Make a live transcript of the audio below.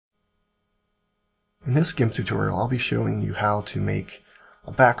In this GIMP tutorial, I'll be showing you how to make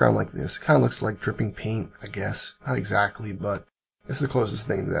a background like this. It kind of looks like dripping paint, I guess. Not exactly, but it's the closest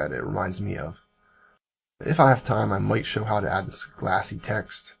thing that it reminds me of. If I have time, I might show how to add this glassy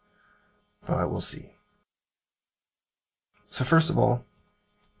text, but we'll see. So first of all,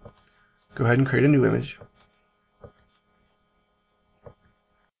 go ahead and create a new image.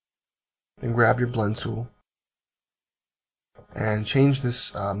 Then grab your blend tool and change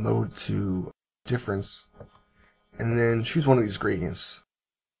this mode to difference, and then choose one of these gradients.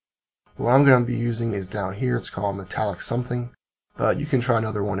 What I'm going to be using is down here. It's called metallic something, but you can try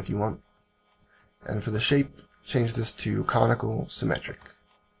another one if you want. And for the shape, change this to conical symmetric.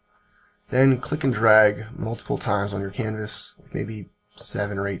 Then click and drag multiple times on your canvas, maybe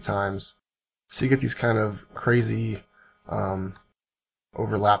 7 or 8 times, so you get these kind of crazy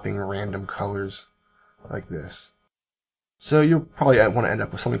overlapping random colors like this. So you'll probably want to end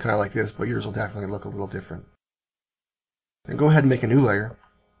up with something kind of like this, but yours will definitely look a little different. Then go ahead and make a new layer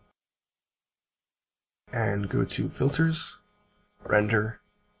and go to Filters, Render,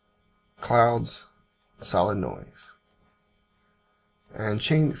 Clouds, Solid Noise. And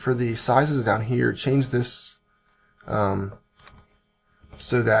change for the sizes down here, change this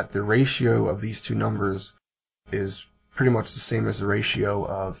so that the ratio of these two numbers is pretty much the same as the ratio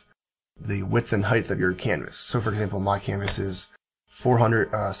of the width and height of your canvas. So for example, my canvas is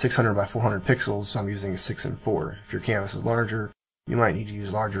 600 by 400 pixels, so I'm using 6 and 4. If your canvas is larger, you might need to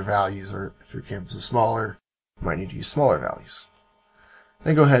use larger values, or if your canvas is smaller, you might need to use smaller values.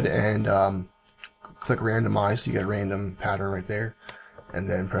 Then go ahead and click randomize, so you get a random pattern right there, and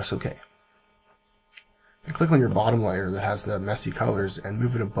then press OK. And click on your bottom layer that has the messy colors and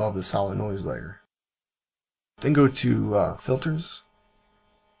move it above the solid noise layer. Then go to Filters,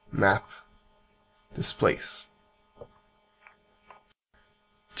 Map, Displace.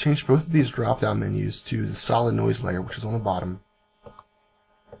 Change both of these drop-down menus to the solid noise layer, which is on the bottom.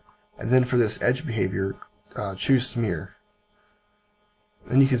 And then for this edge behavior, choose Smear.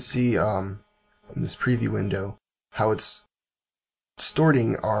 Then you can see in this preview window how it's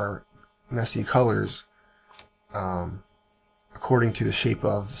distorting our messy colors according to the shape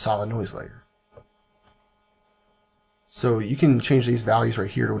of the solid noise layer. So you can change these values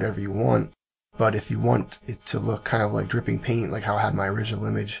right here to whatever you want, but if you want it to look kind of like dripping paint, like how I had my original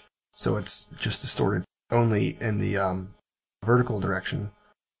image, so it's just distorted only in the vertical direction,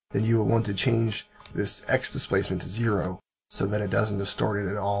 then you will want to change this X displacement to 0 so that it doesn't distort it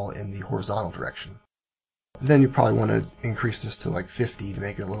at all in the horizontal direction. And then you probably want to increase this to like 50 to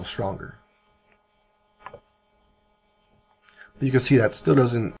make it a little stronger. But you can see that still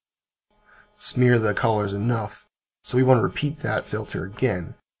doesn't smear the colors enough. So we want to repeat that filter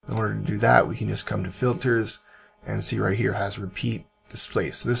again. In order to do that, we can just come to Filters and see right here it has Repeat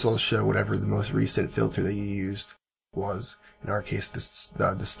Displace. So this will show whatever the most recent filter that you used was. In our case, this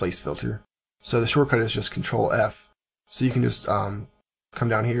Displace filter. So the shortcut is just Control F. So you can just come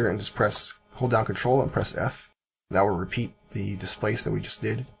down here and just hold down Control and press F. That will repeat the displace that we just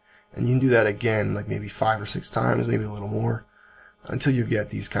did. And you can do that again, like maybe 5 or 6 times, maybe a little more, until you get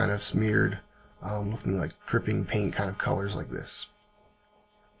these kind of smeared, looking like dripping paint kind of colors like this.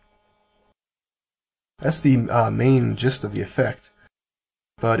 That's the main gist of the effect.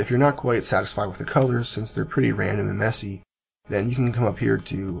 But if you're not quite satisfied with the colors, since they're pretty random and messy, then you can come up here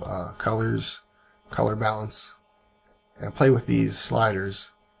to Colors, Color Balance, and play with these sliders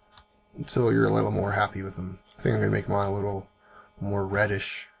until you're a little more happy with them. I think I'm going to make mine a little more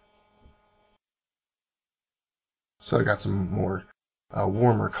reddish. So I got some more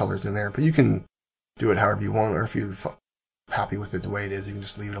warmer colors in there, but you can do it however you want, or if you're happy with it the way it is, you can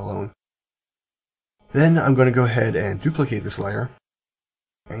just leave it alone. Then I'm going to go ahead and duplicate this layer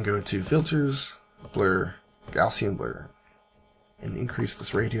and go to Filters, Blur, Gaussian Blur, and increase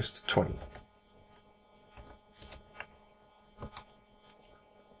this radius to 20.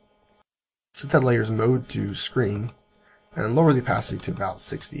 Set that layer's mode to Screen and lower the opacity to about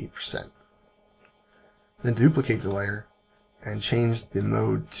 60%. Then duplicate the layer and change the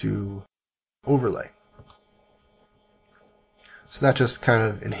mode to Overlay. So that just kind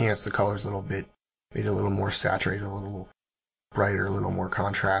of enhanced the colors a little bit, made it a little more saturated, a little brighter, a little more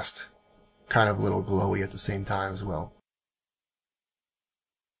contrast, kind of a little glowy at the same time as well.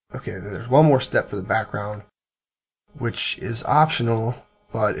 Okay, then there's one more step for the background, which is optional,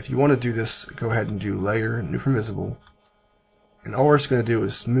 but if you want to do this, go ahead and do Layer, New from Visible, and all we're just going to do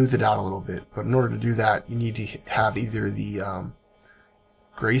is smooth it out a little bit. But in order to do that, you need to have either the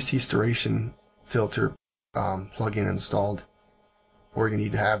Gray Seastoration filter plugin installed, or you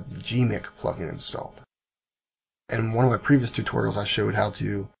need to have the GIMP plugin installed. In one of my previous tutorials, I showed how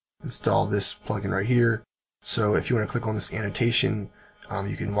to install this plugin right here. So if you want to click on this annotation,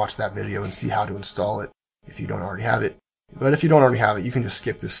 you can watch that video and see how to install it if you don't already have it. But if you don't already have it, you can just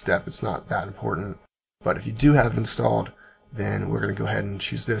skip this step. It's not that important. But if you do have it installed, then we're going to go ahead and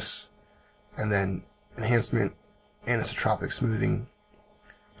choose this, and then enhancement, anisotropic smoothing.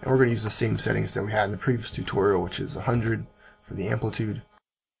 And we're going to use the same settings that we had in the previous tutorial, which is 100 for the amplitude,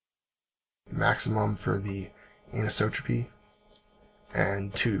 maximum for the anisotropy,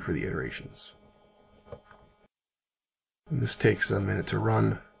 and 2 for the iterations. And this takes a minute to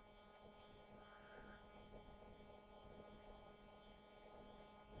run.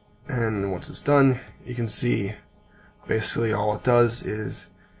 And once it's done, you can see basically all it does is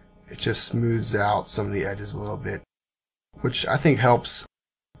it just smooths out some of the edges a little bit, which I think helps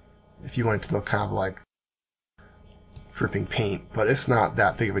if you want it to look kind of like dripping paint, but it's not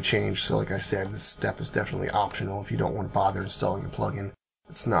that big of a change. So like I said, this step is definitely optional if you don't want to bother installing the plugin.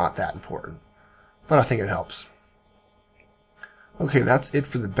 It's not that important, but I think it helps. Okay, that's it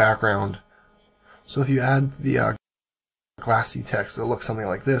for the background. So if you add the glassy text, it'll look something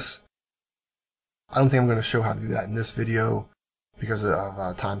like this. I don't think I'm going to show how to do that in this video because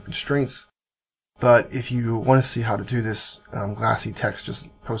of time constraints. But if you want to see how to do this glassy text, just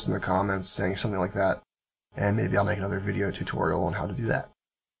post in the comments saying something like that, and maybe I'll make another video tutorial on how to do that.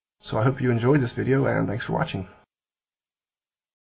 So I hope you enjoyed this video, and thanks for watching.